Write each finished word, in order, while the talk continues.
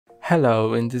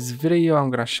Hello, in this video I'm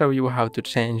gonna show you how to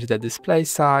change the display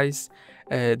size,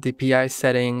 DPI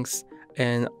settings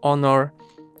in Honor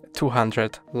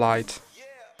 200 Lite.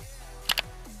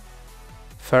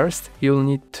 First, you'll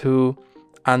need to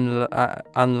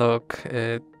unlock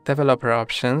developer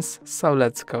options, so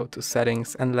let's go to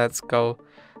settings and let's go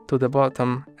to the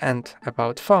bottom and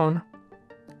about phone.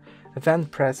 Then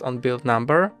press on build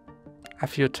number a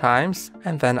few times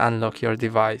and then unlock your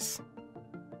device.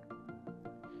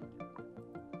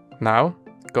 Now,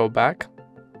 go back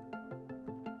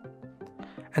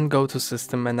and go to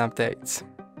System and Updates.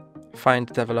 Find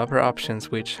developer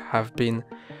options which have been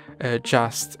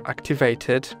just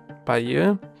activated by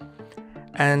you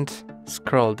and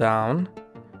scroll down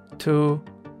to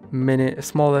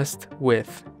smallest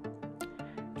width.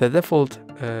 The default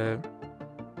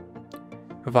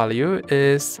value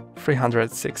is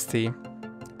 360.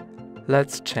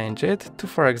 Let's change it to,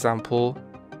 for example,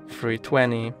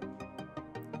 320.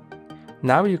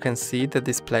 Now you can see the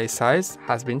display size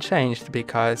has been changed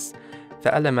because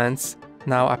the elements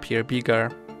now appear bigger.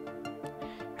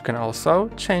 You can also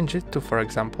change it to, for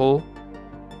example,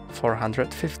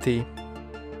 450.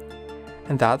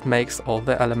 And that makes all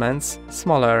the elements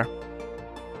smaller.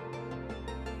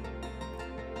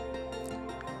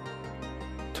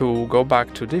 To go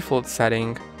back to default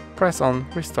setting, press on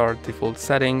Restore Default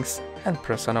Settings and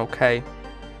press on OK.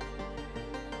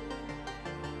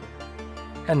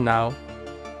 And now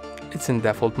it's in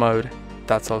default mode.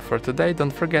 That's all for today.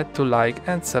 Don't forget to like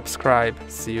and subscribe.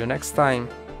 See you next time.